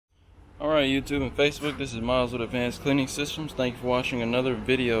Alright, YouTube and Facebook, this is Miles with Advanced Cleaning Systems. Thank you for watching another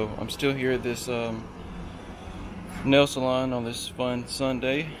video. I'm still here at this nail salon on this fun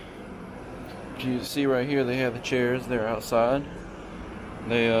Sunday. As you see right here, they have the chairs. They're outside.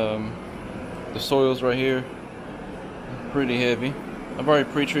 They the soil's right here, pretty heavy. I've already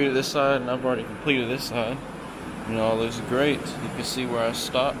pre-treated this side and I've already completed this side. And all looks great. You can see where I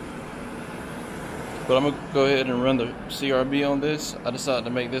stopped. But I'm gonna go ahead and run the CRB on this. I decided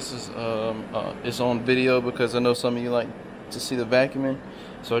to make this as its own video because I know some of you like to see the vacuuming.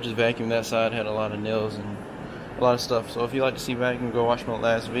 So I just vacuumed that side. Had a lot of nails and a lot of stuff. So if you like to see vacuum, go watch my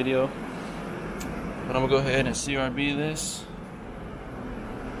last video. But I'm gonna go ahead and CRB this,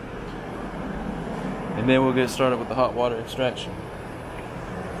 and then we'll get started with the hot water extraction.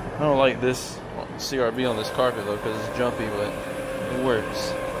 I don't like this CRB on this carpet though because it's jumpy, but it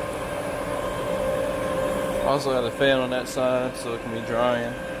works. Also have the fan on that side so it can be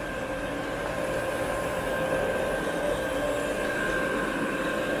drying.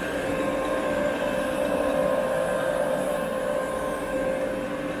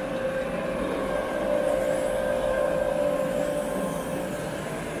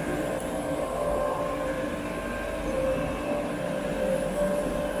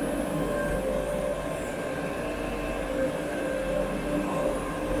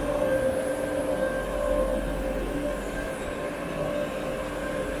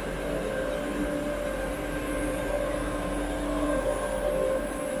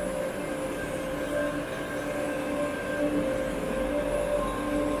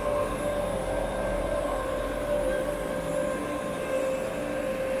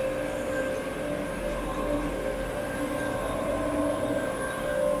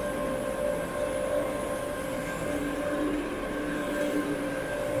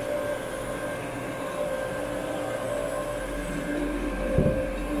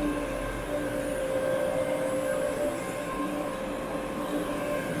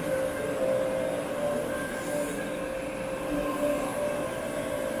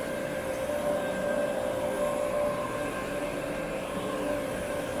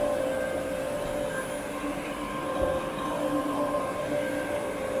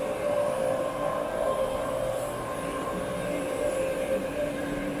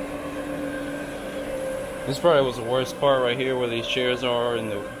 This probably was the worst part right here where these chairs are in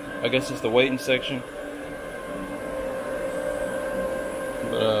the, I guess it's the waiting section.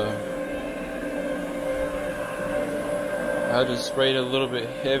 But I just sprayed a little bit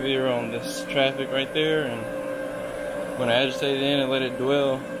heavier on this traffic right there, and when I agitated in and let it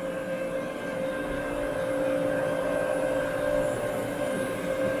dwell,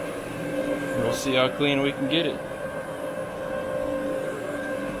 we'll see how clean we can get it.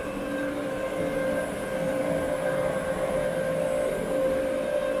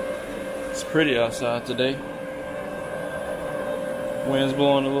 It's pretty outside today. Wind's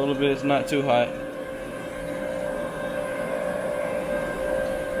blowing a little bit, it's not too hot.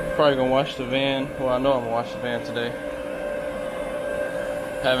 Probably gonna wash the van. Well, I know I'm gonna wash the van today.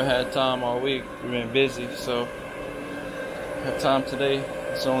 Haven't had time all week, we've been busy, so have time today.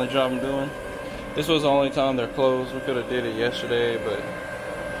 It's the only job I'm doing. This was the only time they're closed. We could have did it yesterday, but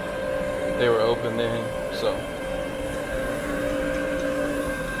they were open then, so.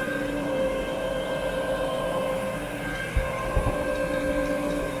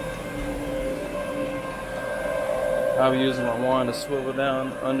 I'll be using my wand to swivel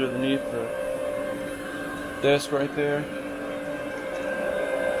down underneath the desk right there.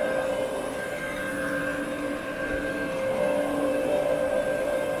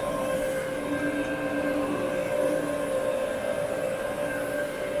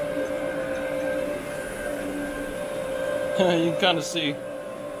 You can kind of see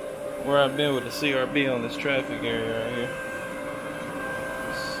where I've been with the CRB on this traffic area right here.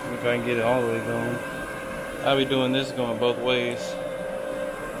 Let's see if I can get it all the way going. I'll be doing this going both ways.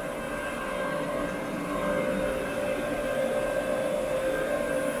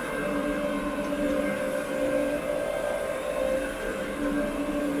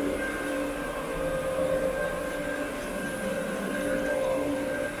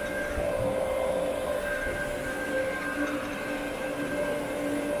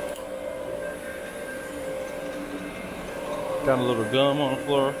 Got a little gum on the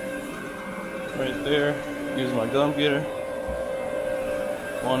floor right there. Use my gum getter.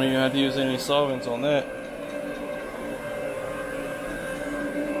 Won't even have to use any solvents on that.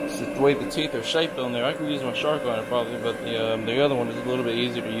 It's the way the teeth are shaped on there. I can use my shark on it probably, but the other one is a little bit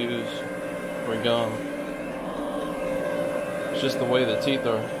easier to use for gum. It's just the way the teeth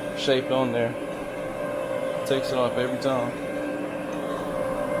are shaped on there. It takes it off every time.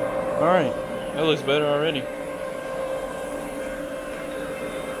 Alright, that looks better already.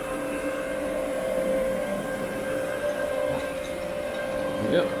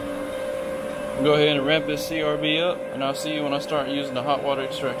 Yep. Go ahead and ramp this CRB up, and I'll see you when I start using the hot water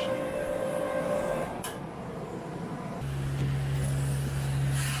extraction.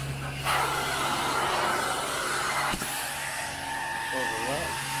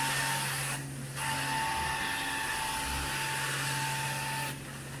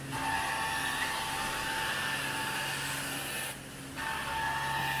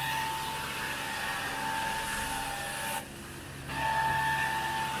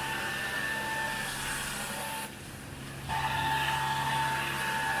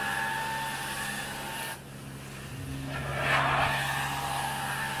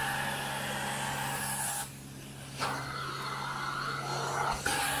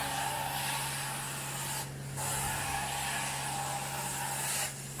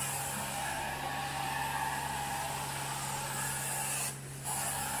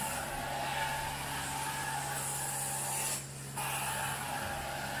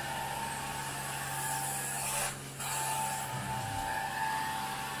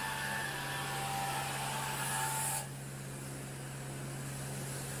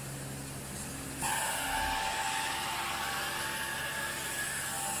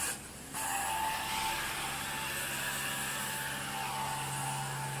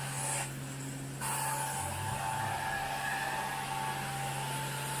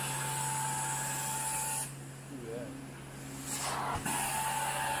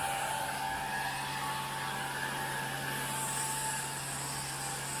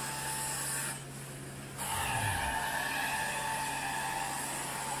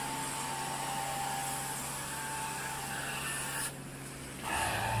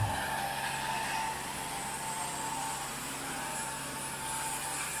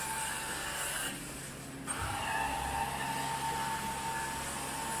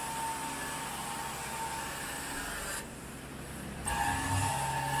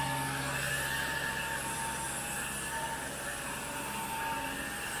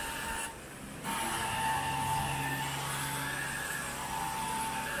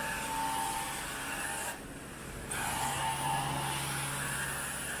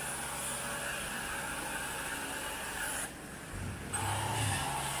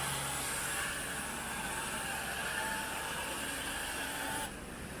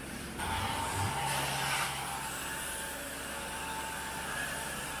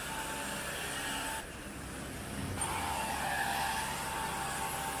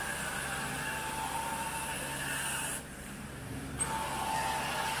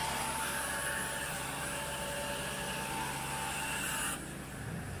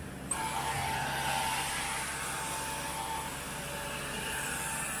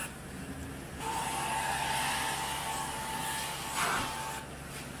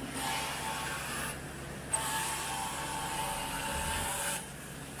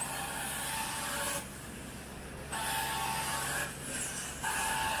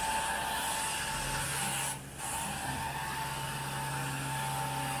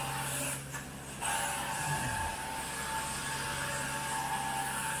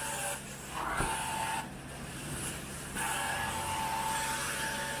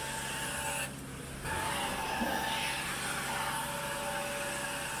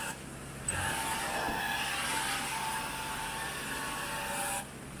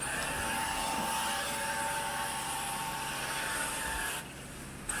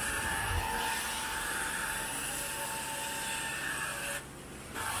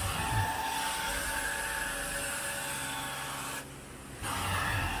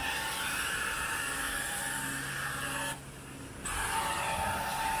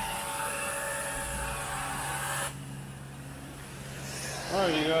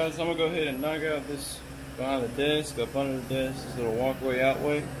 Alright, you guys, I'm gonna go ahead and knock out this behind the desk, up under the desk, this little walkway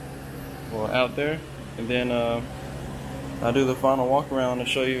outway, or out there, and then I'll do the final walk around to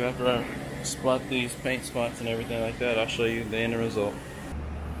show you after I spot these paint spots and everything like that. I'll show you the end result.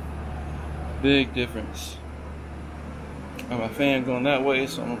 Big difference. I have my fan going that way,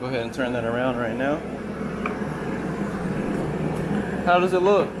 so I'm gonna go ahead and turn that around right now. How does it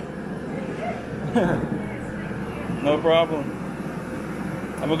look? No problem.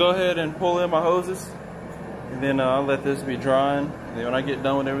 I'm gonna go ahead and pull in my hoses, and then I'll let this be drying. And then when I get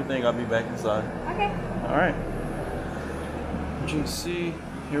done with everything, I'll be back inside. Okay. All right. As you can see,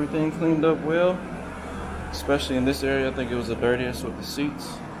 everything cleaned up well, especially in this area. I think it was the dirtiest with the seats.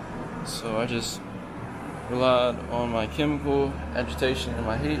 So I just relied on my chemical agitation and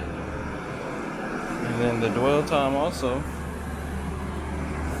my heat. And then the dwell time also.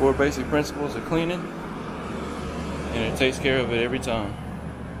 4 basic principles of cleaning, and it takes care of it every time.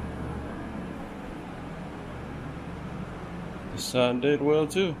 This side did well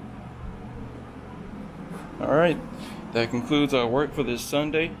too. Alright, that concludes our work for this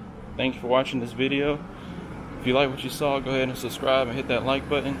Sunday. Thank you for watching this video. If you like what you saw, go ahead and subscribe and hit that like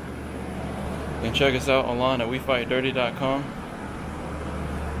button. And check us out online at wefightdirty.com.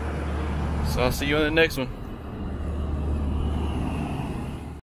 So I'll see you in the next one.